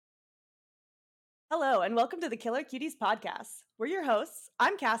Hello, and welcome to the Killer Cuties podcast. We're your hosts.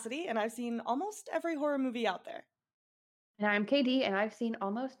 I'm Cassidy, and I've seen almost every horror movie out there. And I'm KD, and I've seen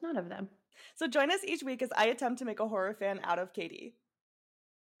almost none of them. So join us each week as I attempt to make a horror fan out of KD.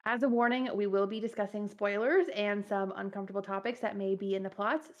 As a warning, we will be discussing spoilers and some uncomfortable topics that may be in the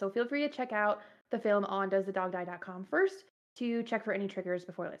plots, so feel free to check out the film on doesthedogdie.com first to check for any triggers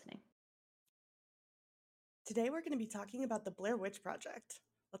before listening. Today we're going to be talking about the Blair Witch Project.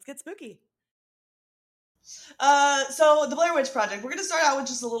 Let's get spooky. So the Blair Witch Project, we're going to start out with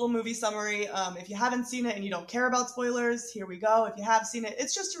just a little movie summary. If you haven't seen it and you don't care about spoilers, here we go. If you have seen it,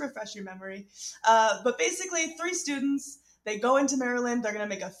 it's just to refresh your memory. But basically, 3 students, they go into Maryland. They're going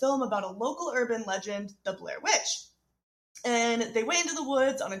to make a film about a local urban legend, the Blair Witch. And they went into the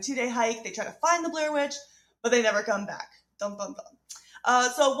woods on a 2-day hike. They try to find the Blair Witch, but they never come back. Dum, dum, dum.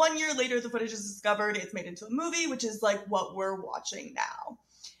 So 1 year later, the footage is discovered. It's made into a movie, which is like what we're watching now.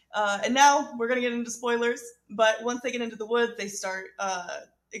 And now we're going to get into spoilers, but once they get into the woods, they start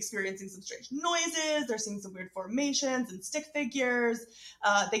experiencing some strange noises. They're seeing some weird formations and stick figures.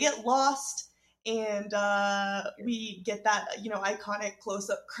 They get lost, and we get that, iconic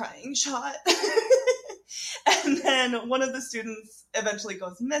close-up crying shot. And then one of the students eventually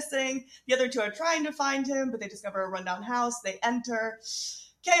goes missing. The other 2 are trying to find him, but they discover a rundown house. They enter.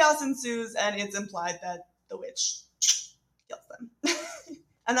 Chaos ensues, and it's implied that the witch kills them.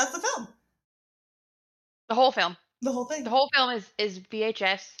 And that's the film. The whole film. The whole thing. The whole film is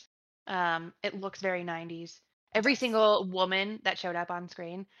VHS. It looks very 90s. Every single woman that showed up on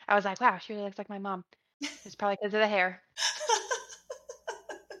screen, I was like, wow, she really looks like my mom. It's probably because of the hair.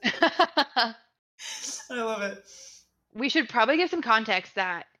 I love it. We should probably give some context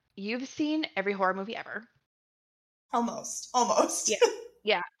that you've seen every horror movie ever. Almost.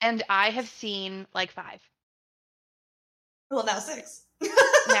 Yeah. And I have seen like 5. Well, now 6.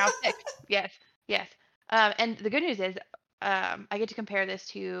 Now 6. Yes. And the good news is I get to compare this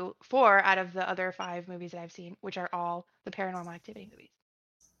to 4 out of the other 5 movies that I've seen, which are all the Paranormal Activity movies.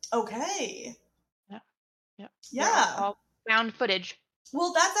 Okay. Yeah. All found footage.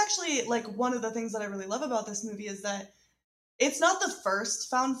 Well, that's actually like one of the things that I really love about this movie is that it's not the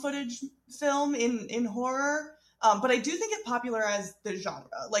first found footage film in horror, but I do think it popularized the genre.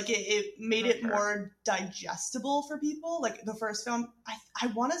 Like it made it more digestible for people. Like the first film, I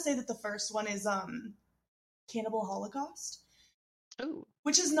want to say that the first one is Cannibal Holocaust. Ooh.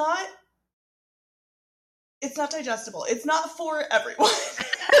 Which is not, it's not digestible. It's not for everyone.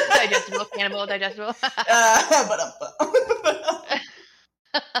 Digestible, cannibal, digestible.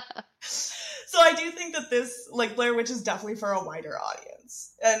 So I do think that this, like, Blair Witch is definitely for a wider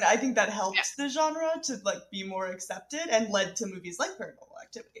audience. And I think that helped the genre to, like, be more accepted and led to movies like Paranormal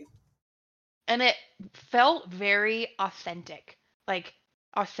Activity. And it felt very authentic. Like,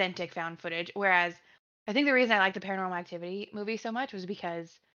 authentic found footage. Whereas, I think the reason I like the Paranormal Activity movie so much was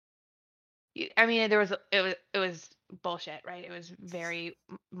because, I mean, it was bullshit, right? It was very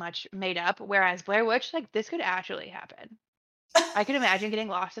much made up. Whereas Blair Witch, like, this could actually happen. I could imagine getting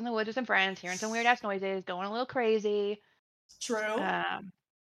lost in the woods with some friends, hearing some weird ass noises, going a little crazy. True.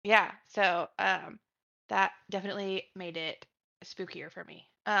 Yeah. So that definitely made it spookier for me.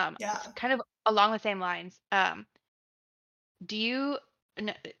 Kind of along the same lines. Pop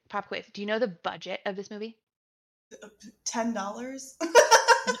quiz? Do you know the budget of this movie? $10.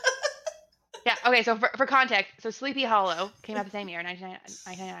 Yeah. Okay. So for context, so Sleepy Hollow came out the same year,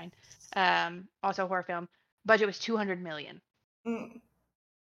 1999. Also a horror film. Budget was $200 million.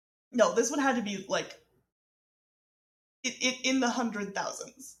 No, this one had to be like in the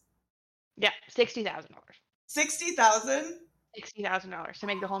 100,000s. Yeah, $60,000. $60,000? $60,000 to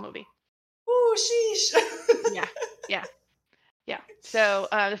make the whole movie. Ooh, sheesh. Yeah. So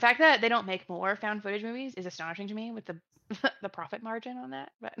the fact that they don't make more found footage movies is astonishing to me with the profit margin on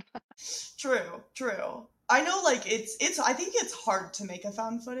that. But True. I know, like it's. I think it's hard to make a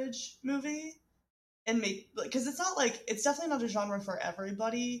found footage movie. And make, because it's not like, it's definitely not a genre for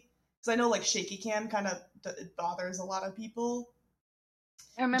everybody. Because I know, like, shaky cam kind of it bothers a lot of people.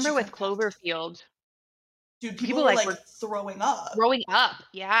 I remember with Cloverfield. Dude, people were, like, throwing up.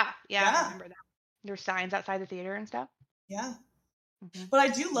 Yeah. I remember that. There were signs outside the theater and stuff. Yeah. Mm-hmm. But I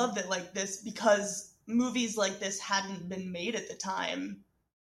do love that, like, this, because movies like this hadn't been made at the time,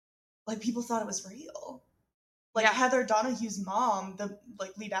 like, people thought it was real. Like, Heather Donahue's mom, the,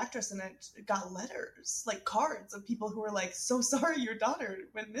 like, lead actress in it, got letters, like, cards of people who were like, so sorry your daughter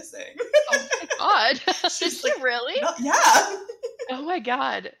went missing. Oh my god. Did she like, really? No, yeah. Oh my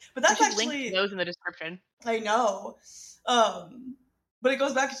god. But that's actually... link those in the description. I know. But it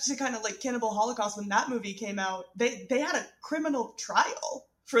goes back to kind of like Cannibal Holocaust. When that movie came out, they had a criminal trial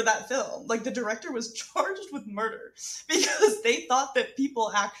for that film. Like, the director was charged with murder because they thought that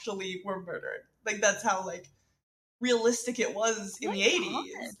people actually were murdered. Like, that's how, like, realistic it was in the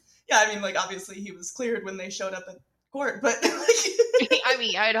 80s. Yeah, I mean, like, obviously he was cleared when they showed up at court, but, like... I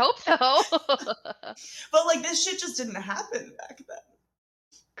mean, I'd hope so. But, like, this shit just didn't happen back then.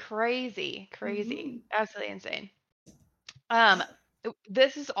 Crazy. Mhm. Absolutely insane.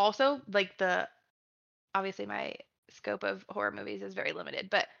 This is also, like, obviously my scope of horror movies is very limited,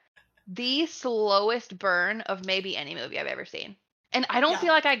 but the slowest burn of maybe any movie I've ever seen. And I don't Yeah.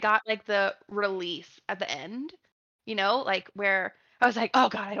 feel like I got, like, the release at the end, you know, like, where I was like, oh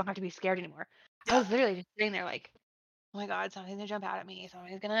God, I don't have to be scared anymore. I Yeah. was literally just sitting there like, oh my God, something's gonna jump out at me.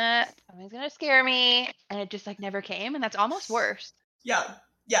 Something's gonna scare me. And it just, like, never came. And that's almost worse. Yeah.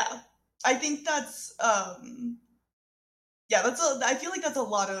 I think that's, I feel like that's a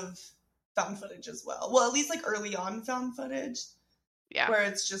lot of found footage as well. Well, at least, like, early on found footage. Yeah. Where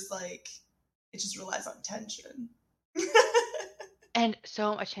it's just, like, it just relies on tension. And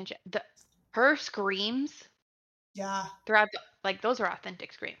so much tension. Her screams. Yeah. Throughout, like, those are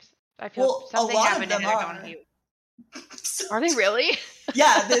authentic screams. I feel something happened in there on you. Are they really?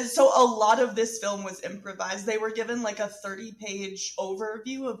 Yeah, so a lot of this film was improvised. They were given, like, a 30-page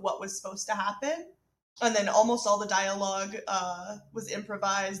overview of what was supposed to happen. And then almost all the dialogue was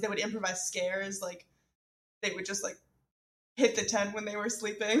improvised. They would improvise scares. Like, they would just, like, hit the tent when they were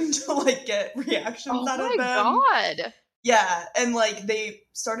sleeping to, like, get reactions out of them. Oh my God. Yeah, and, like, they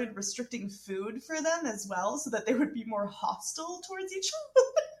started restricting food for them as well so that they would be more hostile towards each other.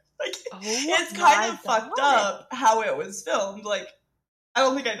 Like, it's kind of fucked up how it was filmed. Like, I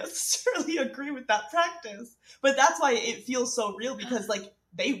don't think I necessarily agree with that practice, but that's why it feels so real, because, like,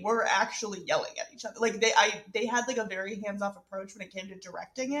 they were actually yelling at each other. Like, they had, like, a very hands-off approach when it came to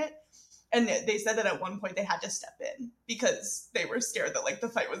directing it. And they said that at one point they had to step in because they were scared that, like, the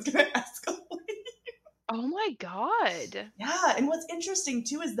fight was going to escalate. Oh my God. Yeah, and what's interesting,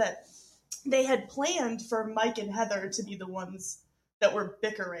 too, is that they had planned for Mike and Heather to be the ones that were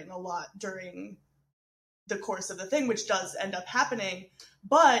bickering a lot during the course of the thing, which does end up happening.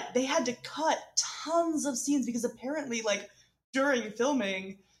 But they had to cut tons of scenes because apparently, like, during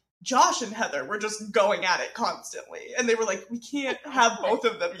filming, Josh and Heather were just going at it constantly. And they were like, we can't have both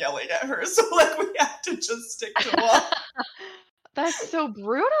of them yelling at her. So, like, we have to just stick to one. That's so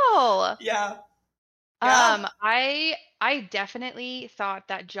brutal. Yeah. I definitely thought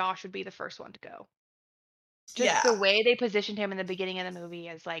that Josh would be the first one to go. Just the way they positioned him in the beginning of the movie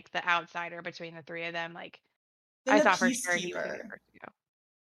as, like, the outsider between the three of them, like, then I thought for sure he would be the first to go.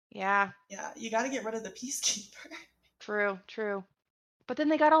 Yeah. Yeah, you got to get rid of the peacekeeper. True. But then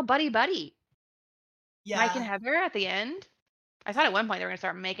they got all buddy. Yeah. Mike and Heather at the end. I thought at one point they were going to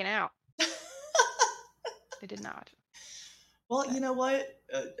start making out. They did not. Well, you know what?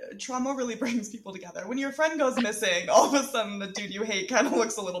 Trauma really brings people together. When your friend goes missing, all of a sudden the dude you hate kind of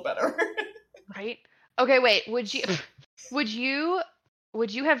looks a little better. Right? Okay, wait. Would you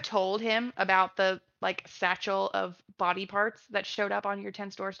have told him about the, like, satchel of body parts that showed up on your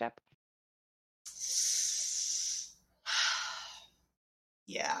 10th doorstep?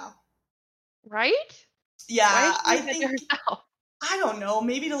 Yeah. Right? Yeah, I think, I don't know,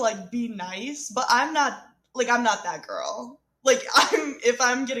 maybe to, like, be nice, but I'm not that girl. Like, if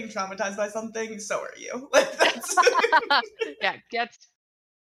I'm getting traumatized by something, so are you. Like, that's... Yeah,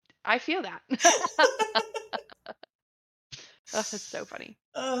 I feel that. Oh, that's so funny.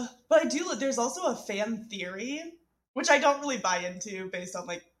 But there's also a fan theory, which I don't really buy into based on,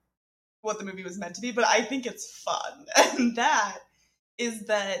 like, what the movie was meant to be, but I think it's fun. And that is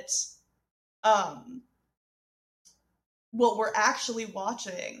that, what we're actually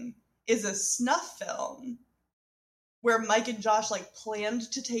watching is a snuff film where Mike and Josh, like,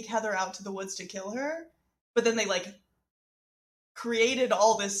 planned to take Heather out to the woods to kill her, but then they, like, created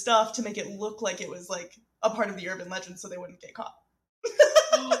all this stuff to make it look like it was, like, a part of the urban legend so they wouldn't get caught.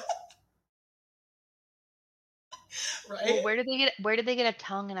 Right? Well, where did they get a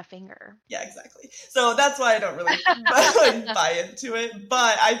tongue and a finger? Yeah, exactly. So that's why I don't really buy into it,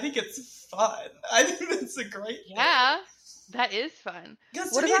 but I think it's fun. I think that's a great thing. That is fun.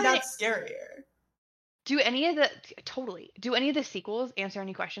 Because to me, that's scarier. Do any of the sequels answer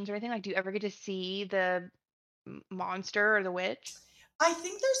any questions or anything? Like, do you ever get to see the monster or the witch? I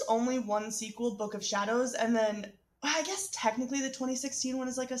think there's only one sequel, Book of Shadows, and then I guess technically the 2016 one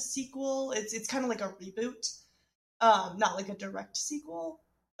is like a sequel. It's kind of like a reboot, not like a direct sequel.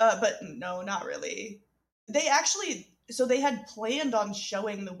 But no, not really. They had planned on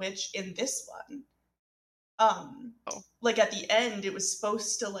showing the witch in this one. Like, at the end, it was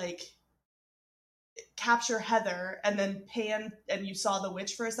supposed to, like, capture Heather and then pan, and you saw the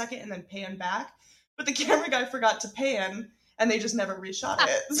witch for a second and then pan back. But the camera guy forgot to pan, and they just never reshot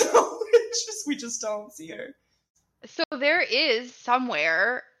it. So we just don't see her. So there is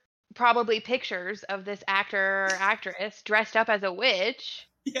somewhere probably pictures of this actor or actress dressed up as a witch.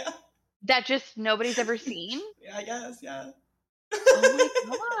 Yeah. That just nobody's ever seen. Yeah, I guess, yeah. Oh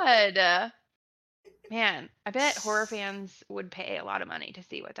my god. Man, I bet horror fans would pay a lot of money to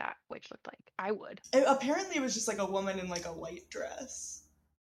see what that witch looked like. I would. Apparently it was just like a woman in like a white dress.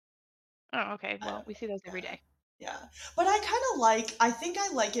 Oh, okay. Well, we see those every day. Yeah. But I think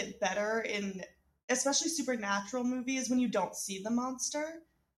I like it better in especially supernatural movies when you don't see the monster.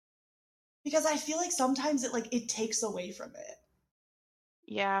 Because I feel like sometimes it takes away from it.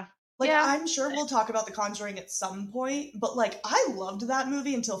 Yeah. Like, yeah. I'm sure we'll talk about The Conjuring at some point, but like, I loved that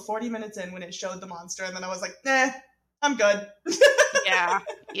movie until 40 minutes in when it showed the monster, and then I was like, nah, I'm good.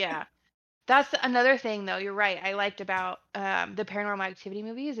 Yeah. That's another thing, though. You're right. I liked about the Paranormal Activity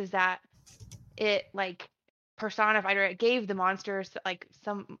movies is that it like personified, or it gave the monsters like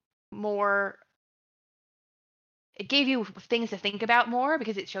some more. It gave you things to think about more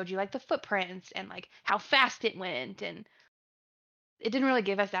because it showed you like the footprints and like how fast it went, and it didn't really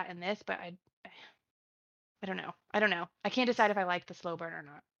give us that in this. But I don't know. I can't decide if I like the slow burn or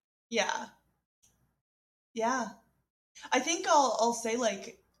not. Yeah. I think I'll say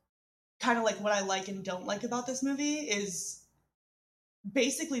like kind of like what I like and don't like about this movie is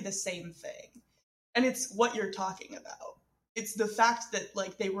basically the same thing. And it's what you're talking about. It's the fact that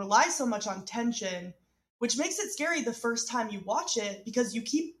like they rely so much on tension, which makes it scary the first time you watch it because you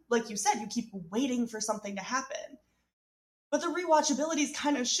keep, like you said, you keep waiting for something to happen. But the rewatchability is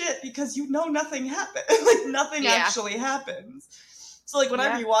kind of shit because you know nothing happened. Like nothing actually happens. So like when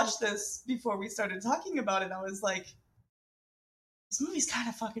I rewatched this before we started talking about it, I was like, this movie's kind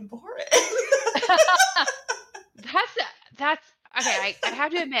of fucking boring. That's okay. I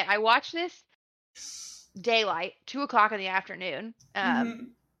have to admit, I watched this daylight, 2:00 in the afternoon,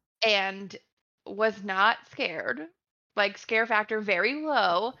 and was not scared. Like scare factor very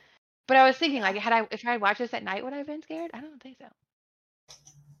low. But I was thinking, like, if I watched this at night, would I have been scared? I don't think so.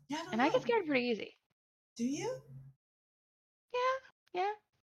 Yeah, I don't know. I get scared pretty easy. Do you? Yeah.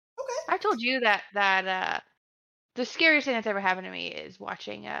 Okay. I told you that the scariest thing that's ever happened to me is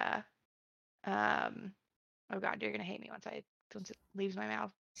watching oh god, you're gonna hate me once it leaves my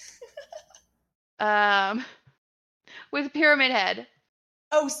mouth. With Pyramid Head.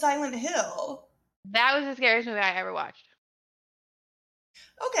 Oh, Silent Hill. That was the scariest movie I ever watched.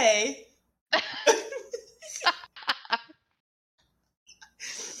 Okay.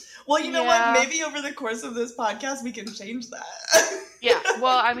 Well, you know what? Maybe over the course of this podcast, we can change that. Yeah.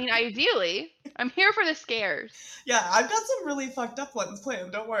 Well, I mean, ideally, I'm here for the scares. Yeah, I've got some really fucked up ones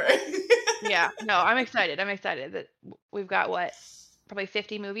planned. Don't worry. Yeah. No, I'm excited. That we've got probably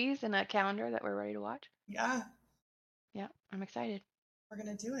 50 movies in a calendar that we're ready to watch. Yeah. Yeah, I'm excited. We're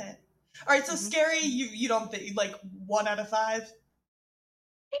gonna do it. All right. So scary. You don't think like 1 out of 5?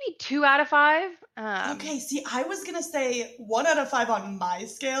 Maybe 2 out of 5. Okay, see, I was gonna say 1 out of 5 on my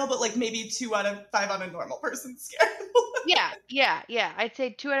scale, but like maybe 2 out of 5 on a normal person's scale. Yeah. I'd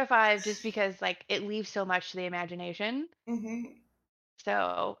say 2 out of 5 just because like it leaves so much to the imagination.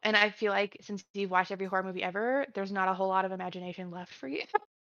 So, and I feel like since you've watched every horror movie ever, there's not a whole lot of imagination left for you.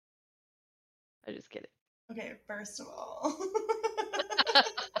 I'm just kidding. Okay, first of all.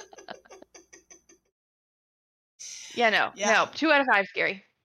 No, 2 out of 5 scary.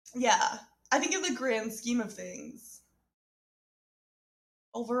 Yeah, I think in the grand scheme of things,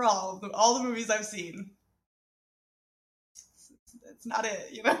 overall, all the movies I've seen, it's not it,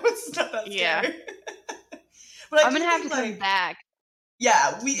 you know? It's not that scary. But I'm going to have to come back.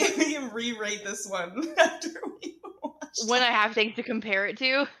 Yeah, we can re-rate this one after we watch it. When I have things to compare it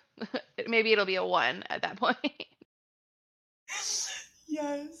to, maybe it'll be a 1 at that point.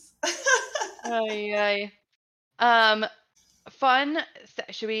 Yes. Fun.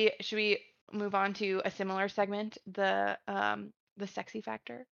 Should we move on to a similar segment? The sexy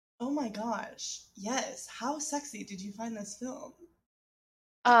factor. Oh my gosh. Yes. How sexy did you find this film?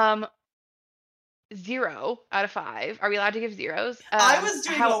 0 out of 5. Are we allowed to give zeros? I was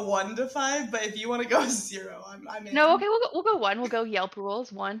doing a 1 to 5, but if you want to go 0, I'm in. No, okay, we'll go 1. We'll go Yelp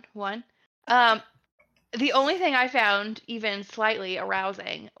rules. 1. The only thing I found even slightly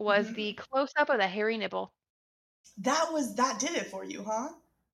arousing was the close up of the hairy nipple. That did it for you, huh?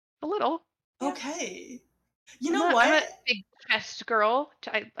 A little. Yeah. Okay. You know what? I'm a big chest girl.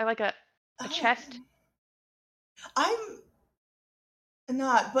 I like a chest. I'm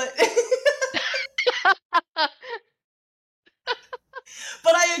not, but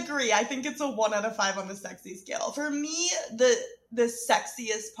But I agree. I think it's a 1 out of 5 on the sexy scale. For me, the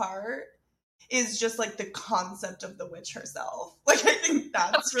sexiest part is just like the concept of the witch herself. Like, I think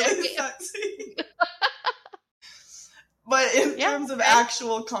that's really sexy. But in terms of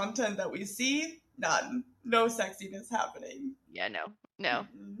actual content that we see, none. No sexiness happening. Yeah, no.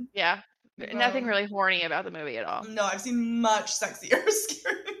 Mm-hmm. Yeah. Nothing really horny about the movie at all. No, I've seen much sexier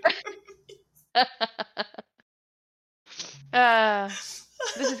scary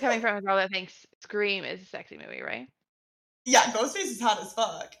This is coming from a girl that thinks Scream is a sexy movie, right? Yeah, Ghostface is hot as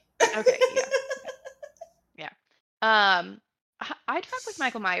fuck. Okay, yeah. I track with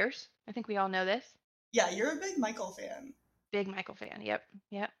Michael Myers. I think we all know this. Yeah, you're a big Michael fan. Big Michael fan. Yep.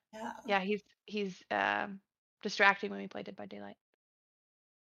 Yeah, he's distracting when we play Dead by Daylight.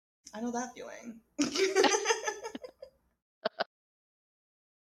 I know that feeling.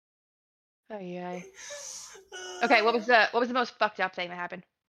 Oh yeah. Okay, what was the most fucked up thing that happened?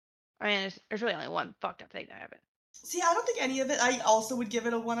 I mean, there's really only one fucked up thing that happened. See, I don't think any of it. I also would give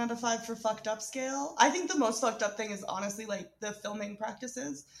it a 1 out of 5 for fucked up scale. I think the most fucked up thing is honestly like the filming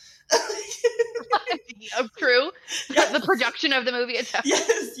practices. True. Yes. The production of the movie itself.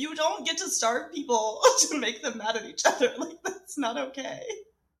 Yes, you don't get to starve people to make them mad at each other. Like, that's not okay.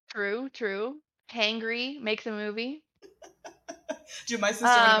 True. Hangry makes a movie. Dude, my sister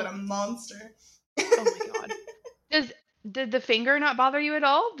would have been a monster. Oh my god. Did the finger not bother you at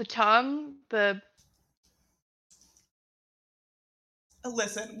all? The tongue?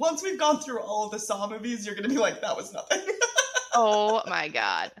 Listen, once we've gone through all of the Saw movies, you're gonna be like, that was nothing. Oh my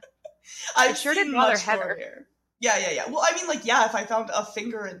god. I sure didn't bother Heather. Hair. Yeah. Well, I mean, like, yeah, if I found a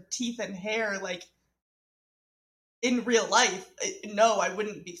finger and teeth and hair, like, in real life, no, I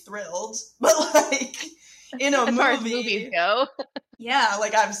wouldn't be thrilled. But, like, in a movie... As far as movies go. Yeah,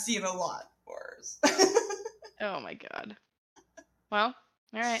 like, I've seen a lot worse. Oh my god. Well,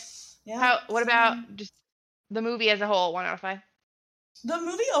 alright. Yeah. What about just the movie as a whole, 1 out of 5? The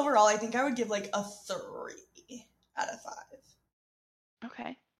movie overall, I think I would give, like, a 3 out of 5.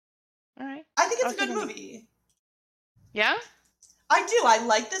 Okay. Alright. I think it's a good movie. Yeah? I do. I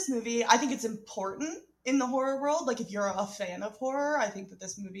like this movie. I think it's important in the horror world. Like, if you're a fan of horror, I think that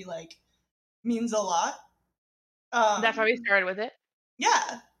this movie, like, means a lot. That's why we started with it.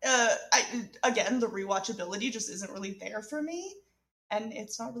 Yeah. Again, the rewatchability just isn't really there for me. And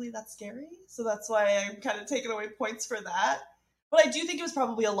it's not really that scary. So that's why I'm kind of taking away points for that. But I do think it was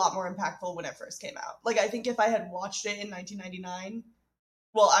probably a lot more impactful when it first came out. Like, I think if I had watched it in 1999...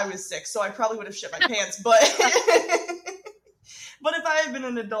 Well, I was 6, so I probably would have shit my pants, but but if I had been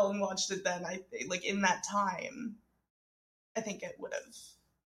an adult and watched it then, like, in that time, I think it would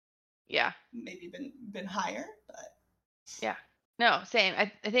have maybe been higher, but yeah. No, same.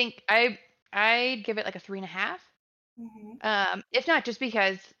 I think I'd give it like a 3.5. Mm-hmm. If not just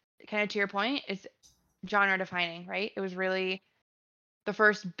because, kind of to your point, it's genre defining, right? It was really the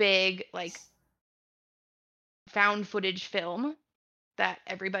first big, like, found footage film that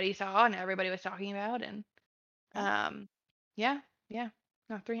everybody saw and everybody was talking about, and no, 3.5. Yeah.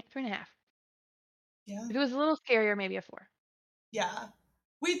 If it was a little scarier, maybe a 4. Yeah.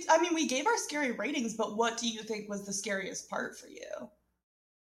 We gave our scary ratings, but what do you think was the scariest part for you?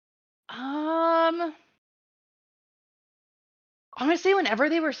 Honestly, whenever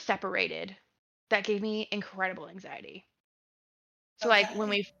they were separated, that gave me incredible anxiety. So like when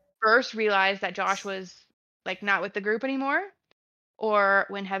we first realized that Josh was like not with the group anymore, or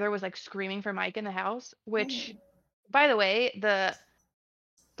when Heather was like screaming for Mike in the house, which by the way, the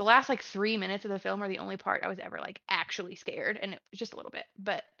last like 3 minutes of the film are the only part I was ever like actually scared, and it was just a little bit,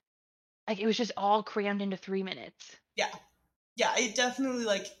 but like it was just all crammed into 3 minutes. Yeah, it definitely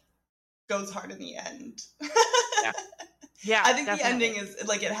like goes hard in the end. Yeah, I think definitely. The ending is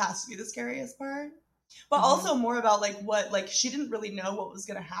like, it has to be the scariest part, but also more about like what, like, she didn't really know what was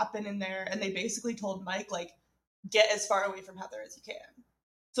going to happen in there, and they basically told Mike, like, get as far away from Heather as you can.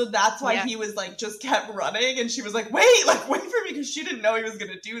 So that's why he was like, just kept running, and she was like, wait for me, because she didn't know he was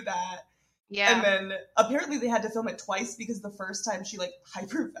going to do that. Yeah. And then apparently they had to film it twice because the first time she like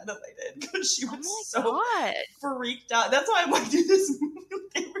hyperventilated because she was so freaked out. That's why I'm like, dude, this movie,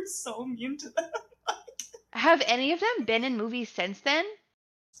 they were so mean to them. Have any of them been in movies since then?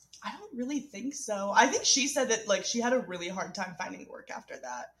 I don't really think so. I think she said that like she had a really hard time finding work after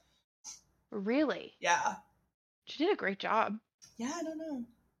that. Really? Yeah. She did a great job. Yeah, I don't know.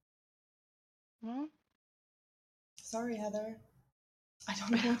 Well, sorry, Heather. I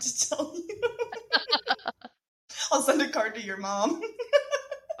don't know what to tell you. I'll send a card to your mom.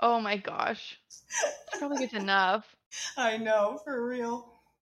 Oh my gosh. She probably gets enough. I know, for real.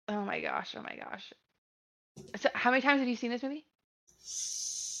 Oh my gosh. So how many times have you seen this movie?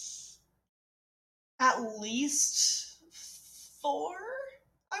 At least 4,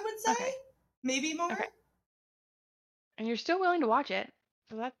 I would say. Okay. Maybe more. Okay. And you're still willing to watch it,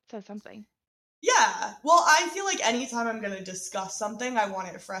 so that says something. Yeah. Well, I feel like anytime I'm going to discuss something, I want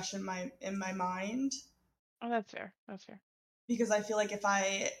it fresh in my mind. Oh, that's fair. That's fair. Because I feel like if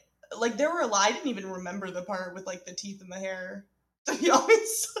I... Like, there were a lot... I didn't even remember the part with, like, the teeth and the hair. To be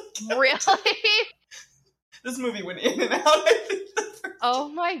honest. Really? This movie went in and out, I think. Oh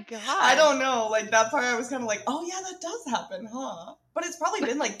my god. I don't know. Like, that part I was kind of like, oh, yeah, that does happen, huh? But it's probably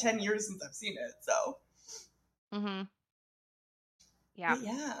been, like, 10 years since I've seen it, so... Mm-hmm. Yeah. But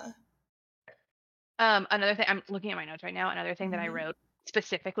yeah. Another thing, I'm looking at my notes right now. Another thing that I wrote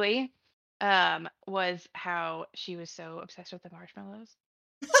specifically was how she was so obsessed with the marshmallows.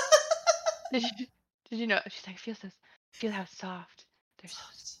 Did you know? She's like, feel how soft. They're so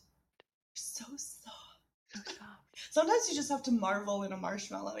soft. So soft. Sometimes you just have to marvel in a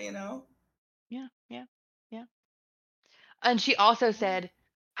marshmallow, you know? Yeah. And she also said,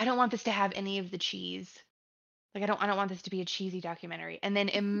 I don't want this to have any of the cheese. Like, I don't want this to be a cheesy documentary. And then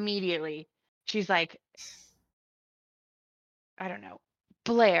immediately she's like, I don't know,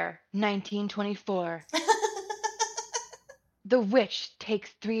 Blair, 1924. The witch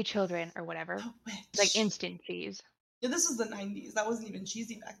takes 3 children or whatever. The witch. Like instant cheese. Yeah, this was the 90s. That wasn't even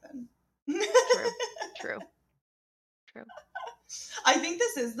cheesy back then. True. I think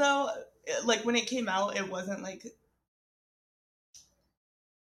this is, though, like, when it came out, it wasn't, like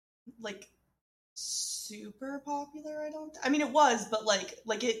super popular, I mean, it was, but, like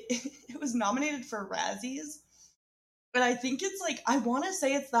it was nominated for Razzies. And I think it's, like, I want to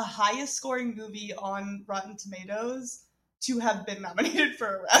say it's the highest scoring movie on Rotten Tomatoes to have been nominated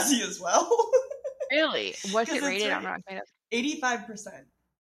for a Razzie as well. Really? What's it rated on Rotten Tomatoes? 85%.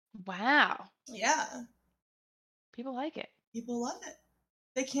 Wow. Yeah. People like it. People love it.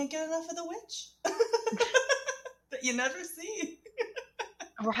 They can't get enough of the witch. That you never see.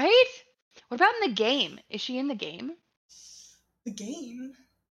 Right? What about in the game? Is she in the game? The game?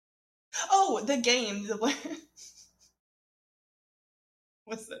 Oh, the game.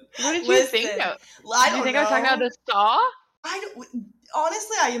 Listen. What did you think of? I was talking about the Saw?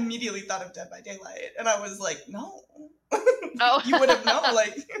 Honestly, I immediately thought of Dead by Daylight, and I was like, no. Oh. You would have known.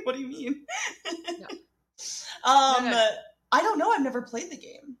 Like, what do you mean? No. I don't know. I've never played the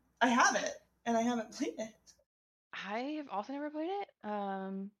game. I have it, and I haven't played it. I have also never played it.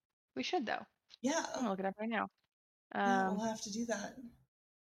 We should, though. Yeah. I'm gonna look it up right now. Yeah, we'll have to do that.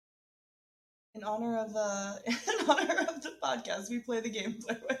 In honor of the podcast, we play the game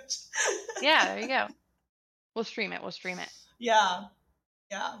Blair Witch. Yeah, there you go. We'll stream it. Yeah.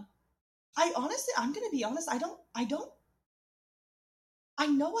 I'm gonna be honest, I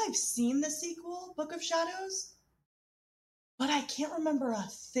know I've seen the sequel, Book of Shadows, but I can't remember a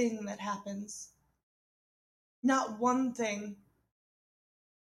thing that happens. Not one thing.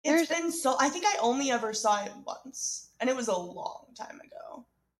 I think I only ever saw it once, and it was a long time ago.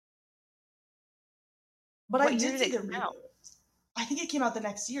 But I did see the reboot. I think it came out the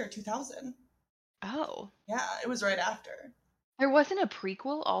next year, 2000. Oh. Yeah, it was right after. There wasn't a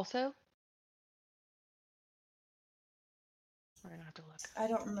prequel also? We're gonna have to look. I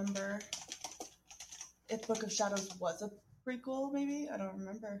don't remember if Book of Shadows was a prequel, maybe? I don't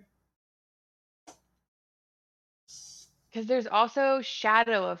remember. Because there's also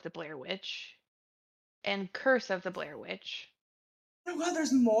Shadow of the Blair Witch and Curse of the Blair Witch. Oh god,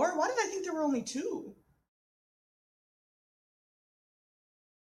 there's more? Why did I think there were only 2?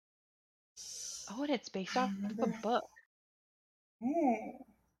 Oh, and it's based off of a book. Oh.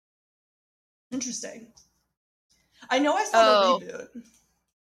 Interesting. I know I saw the reboot.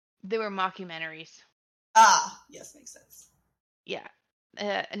 They were mockumentaries. Ah, yes, makes sense. Yeah.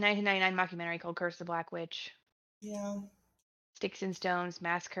 A 1999 mockumentary called Curse of the Black Witch. Yeah. Sticks and Stones,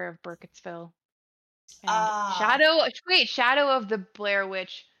 Massacre of Burkittsville. And Shadow of the Blair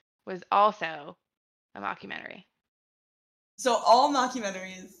Witch was also a mockumentary. So all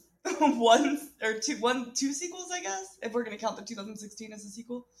mockumentaries, two sequels, I guess, if we're going to count the 2016 as a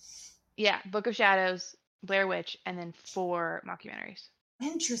sequel. Yeah, Book of Shadows, Blair Witch, and then 4 mockumentaries.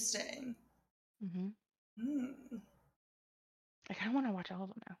 Interesting. Mm-hmm. I kind of want to watch all of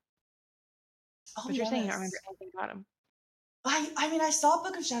them now. But you're saying you don't remember anything about them. I mean, I saw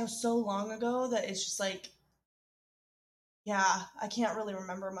Book of Shadows so long ago that it's just like, yeah, I can't really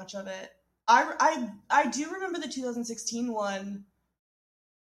remember much of it. I do remember the 2016 one.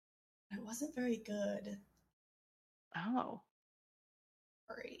 It wasn't very good. Oh.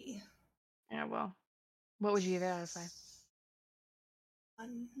 Sorry. Yeah, well, what would you give it out of 5?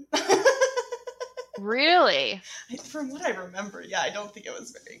 1. Really? From what I remember, yeah, I don't think it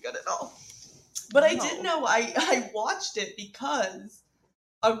was very good at all. But I did know I watched it because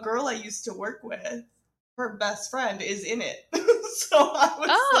a girl I used to work with, her best friend is in it. So I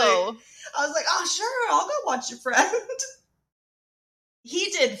was like, oh sure, I'll go watch your friend. He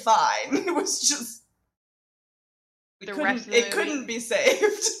did fine. It was just it couldn't be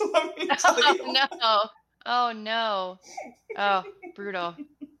saved. Let me tell you. No. Oh no. Oh, brutal.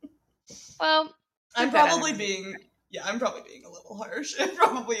 Well, I'm probably being a little harsh. It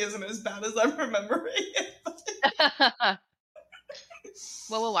probably isn't as bad as I'm remembering it.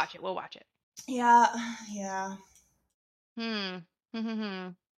 Well, we'll watch it. We'll watch it. Yeah. All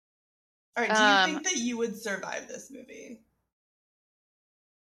right, do you think that you would survive this movie?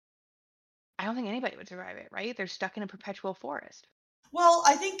 I don't think anybody would survive it, right? They're stuck in a perpetual forest. Well,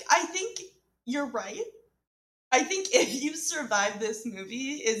 I think you're right. I think if you survive this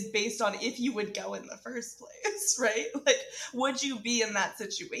movie is based on if you would go in the first place, right? Like, would you be in that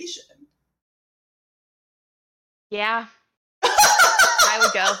situation? Yeah. I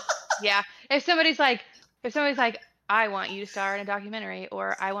would go. Yeah. If somebody's like, I want you to star in a documentary,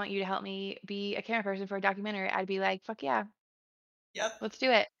 or I want you to help me be a camera person for a documentary, I'd be like, fuck yeah. Yep. Let's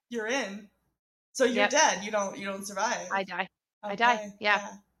do it. You're in. So you're dead. You don't survive. I die. Okay. I die. Yeah.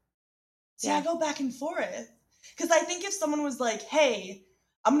 See, I go back and forth. Because I think if someone was like, hey,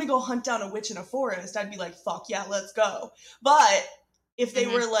 I'm going to go hunt down a witch in a forest, I'd be like, fuck yeah, let's go. But if they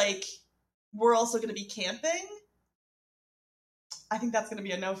were like, we're also going to be camping, I think that's going to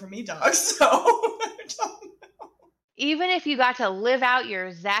be a no for me, dog. So, I don't know. Even if you got to live out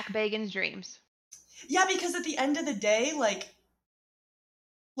your Zach Bagans dreams. Yeah, because at the end of the day, like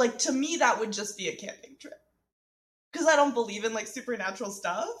to me, that would just be a camping trip. Because I don't believe in, like, supernatural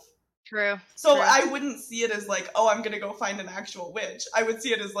stuff. True. So I wouldn't see it as like, oh, I'm going to go find an actual witch. I would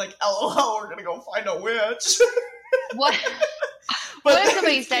see it as like, LOL, we're going to go find a witch. What? What if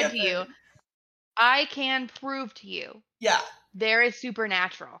somebody said to you, I can prove to you there is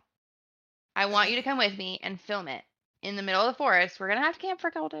supernatural. I want you to come with me and film it in the middle of the forest. We're going to have to camp for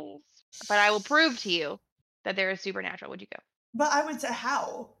a couple days. But I will prove to you that there is supernatural. Would you go? But I would say,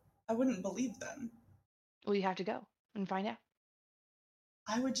 how? I wouldn't believe them. Well, you have to go and find out.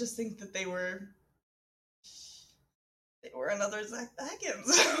 I would just think that they were another Zach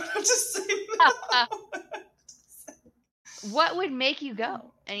Baggins. I'm just saying no. What would make you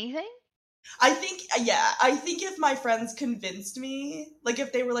go? Anything? I think if my friends convinced me, like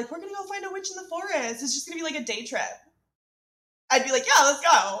if they were like, we're going to go find a witch in the forest, it's just going to be like a day trip. I'd be like, yeah, let's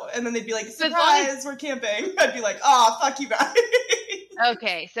go. And then they'd be like, surprise, we're camping. I'd be like, oh, fuck you guys.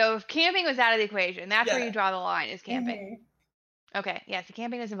 Okay, so if camping was out of the equation, that's where you draw the line, is camping. Mm-hmm. Okay, yeah, so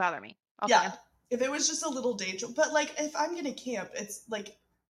camping doesn't bother me. I'll camp. If it was just a little day trip. But, like, if I'm going to camp, it's, like,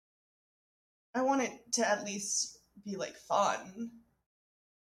 I want it to at least be, like, fun.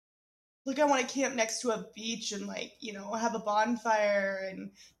 Like, I want to camp next to a beach and, like, you know, have a bonfire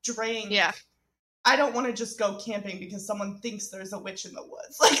and drink. Yeah. I don't want to just go camping because someone thinks there's a witch in the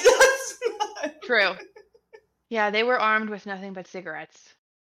woods. Like, that's not... True. Yeah, they were armed with nothing but cigarettes.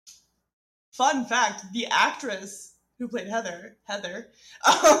 Fun fact, the actress who played Heather,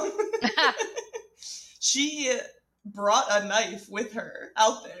 she brought a knife with her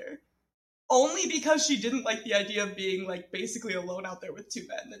out there only because she didn't like the idea of being, like, basically alone out there with two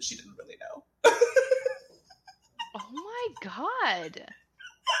men that she didn't really know. Oh my god.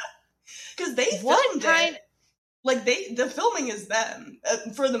 Because they filmed it. Like, the filming is them,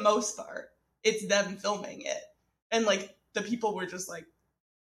 for the most part. It's them filming it. And, like, the people were just, like,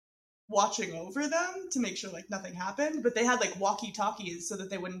 watching over them to make sure, like, nothing happened. But they had, like, walkie-talkies so that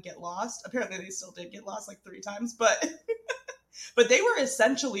they wouldn't get lost. Apparently they still did get lost, like, 3 times. But but they were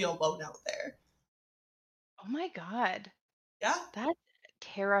essentially alone out there. Oh, my God. Yeah. That's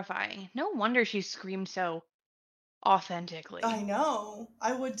terrifying. No wonder she screamed so authentically. I know.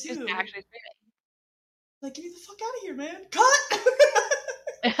 I would, too. Just actually screaming. Like, get me the fuck out of here, man.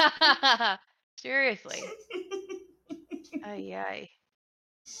 Cut! Seriously. Ay.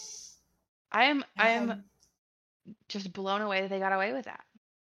 I am just blown away that they got away with that.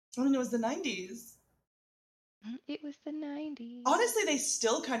 I mean, it was the 90s. It was the 90s. Honestly, they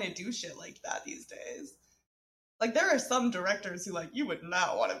still kind of do shit like that these days. Like, there are some directors who, like, you would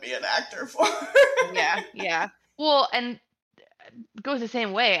not want to be an actor for. Yeah. Well, and it goes the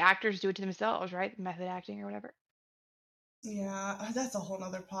same way. Actors do it to themselves, right? Method acting or whatever. Yeah, that's a whole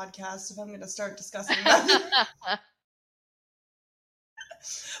nother podcast if I'm going to start discussing that.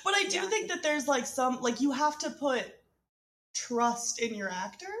 But I do think that there's, like, some, like, you have to put trust in your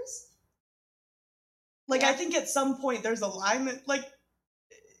actors. Like, I think at some point there's a line that, like,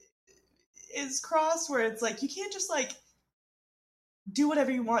 is crossed where it's like, you can't just, like, do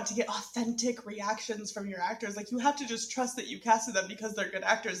whatever you want to get authentic reactions from your actors. Like, you have to just trust that you casted them because they're good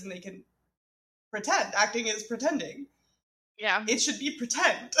actors and they can pretend. Acting is pretending. Yeah. It should be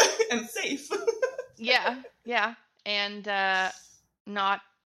pretend and safe. Yeah. And not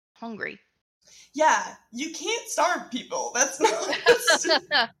hungry. Yeah, you can't starve people. That's not...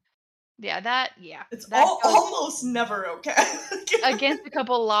 It's almost never okay. Against a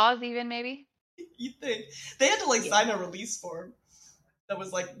couple laws even, maybe? You think. They had to, sign a release form that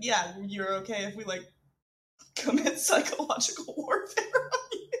was like, yeah, you're okay if we, commit psychological warfare on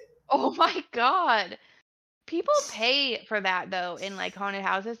you. Oh my god. People pay for that, though, in, haunted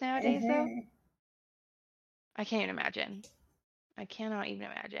houses nowadays, though. I can't even imagine. I cannot even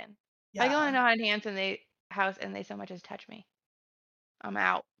imagine. Yeah. If I go in a haunted house and they so much as touch me, I'm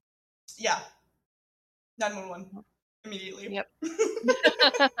out. Yeah. 911. Immediately. Yep.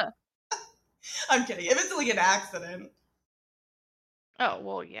 I'm kidding. If it's an accident. Oh,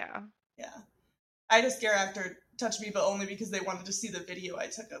 well, yeah. Yeah. I had a scare actor touch me, but only because they wanted to see the video I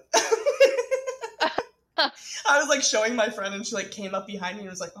took of. I was showing my friend, and she came up behind me and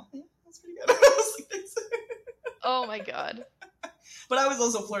was like, "Oh yeah, that's pretty good." I was like, "Thanks." Oh my god. But I was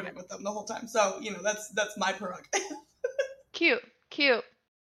also flirting with them the whole time, so that's my prerogative. Cute.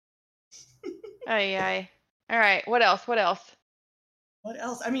 Aye. All right. What else? What else?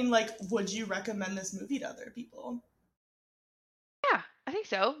 I mean, would you recommend this movie to other people? Yeah, I think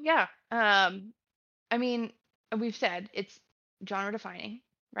so. Yeah. I mean, we've said it's genre defining,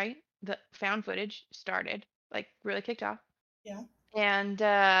 right? The found footage started, really kicked off. Yeah. And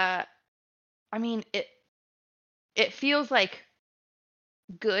I mean, it feels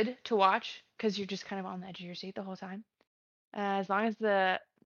good to watch because you're just kind of on the edge of your seat the whole time. As long as the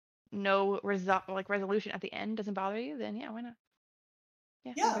no resolution at the end doesn't bother you, then yeah, why not?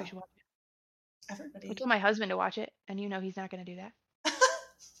 Yeah, everybody should watch it. Everybody. I told my husband to watch it, and he's not going to do that.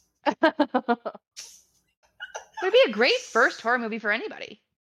 It'd be a great first horror movie for anybody.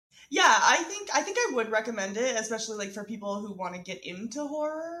 Yeah, I think I would recommend it, especially for people who want to get into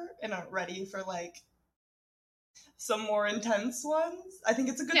horror and aren't ready for some more intense ones. I think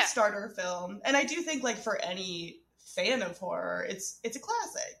it's a good starter film, and I do think for any fan of horror, it's a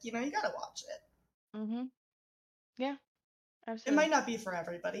classic. You gotta watch it. Mm-hmm. Yeah, absolutely. It might not be for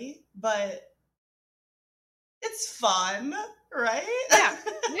everybody, but it's fun, right?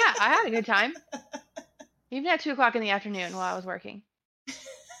 Yeah, I had a good time. Even at 2:00 in the afternoon while I was working.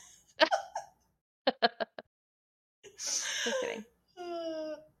 Just kidding.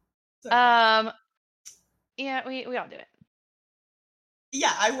 Yeah, we all do it.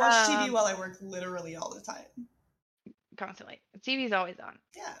 Yeah, I watch TV while I work literally all the time. Constantly. TV's always on.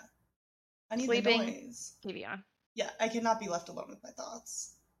 Yeah. I need Sleeping, the noise. TV on. Yeah, I cannot be left alone with my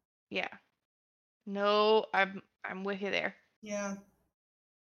thoughts. Yeah. No, I'm with you there. Yeah.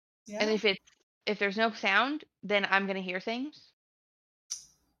 And if there's no sound, then I'm gonna hear things.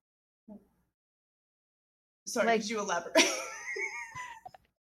 Sorry, could you elaborate?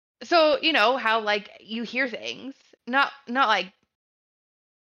 So, how you hear things. Not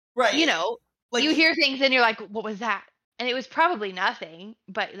right. You hear things and you're like, what was that? And it was probably nothing,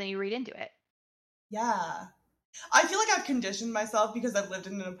 but then you read into it. Yeah. I feel I've conditioned myself because I've lived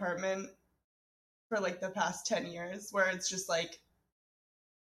in an apartment for the past 10 years where it's just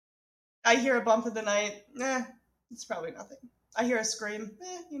I hear a bump in the night, it's probably nothing. I hear a scream,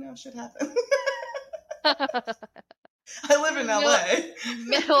 should happen. I live in LA.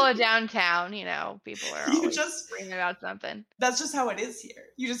 Middle of downtown, people are always just screaming about something. That's just how it is here.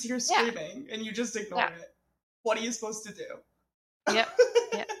 You just hear screaming and you just ignore it. What are you supposed to do? Yep.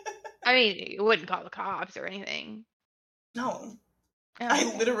 I mean, you wouldn't call the cops or anything. No. I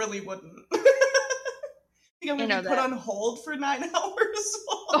literally wouldn't. I think I'm going to be put on hold for 9 hours.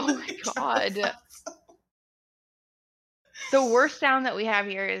 Oh my god. The worst sound that we have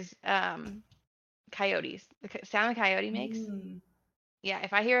here is coyotes. The sound a coyote makes. Yeah,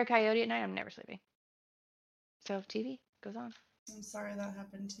 if I hear a coyote at night, I'm never sleeping. So TV goes on. I'm sorry that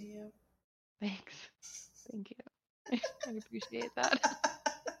happened to you. Thanks. Thank you. I appreciate that.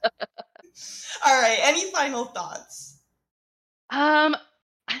 All right. Any final thoughts? I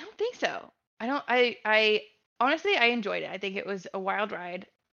don't think so. I honestly, I enjoyed it. I think it was a wild ride.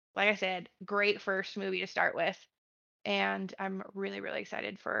 Like I said, great first movie to start with. And I'm really, really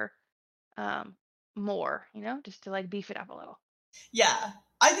excited for more, just to beef it up a little. Yeah,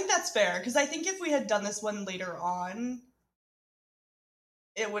 I think that's fair. Because I think if we had done this one later on,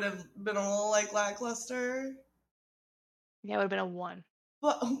 it would have been a little lackluster. Yeah, it would have been a 1.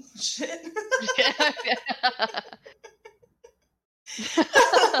 But, oh, shit.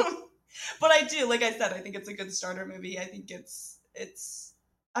 But I do, like I said, I think it's a good starter movie. I think it's it's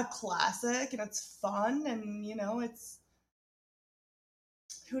a classic and it's fun, and you know, it's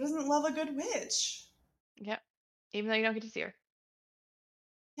who doesn't love a good witch? Yep. Even though you don't get to see her.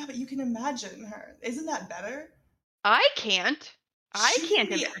 Yeah, but you can imagine her. Isn't that better? I can't. I She can't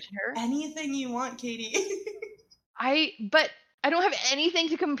can be imagine her. anything you want, Katie. But I don't have anything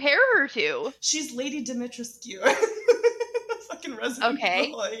to compare her to. She's Lady Dimitrescu. Fucking Resident Okay.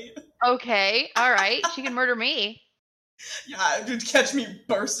 Evil 8. Okay, all right. She can murder me. Yeah, you'd catch me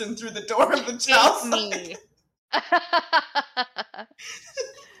bursting through the door of the It's house. me.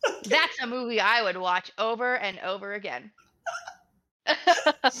 That's a movie I would watch over and over again.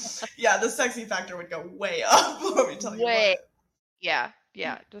 Yeah, the sexy factor would go way up. Let me tell you what. Yeah.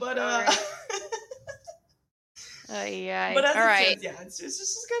 But yeah. but as All it right. stands, yeah, it's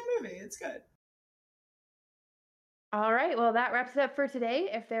just a good movie. It's good. All right, well, that wraps it up for today.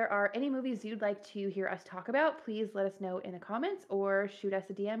 If there are any movies you'd like to hear us talk about, please let us know in the comments or shoot us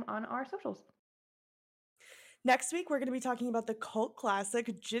a DM on our socials. Next week, we're going to be talking about the cult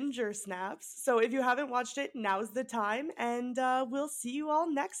classic Ginger Snaps. So if you haven't watched it, now's the time, and we'll see you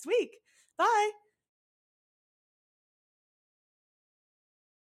all next week. Bye!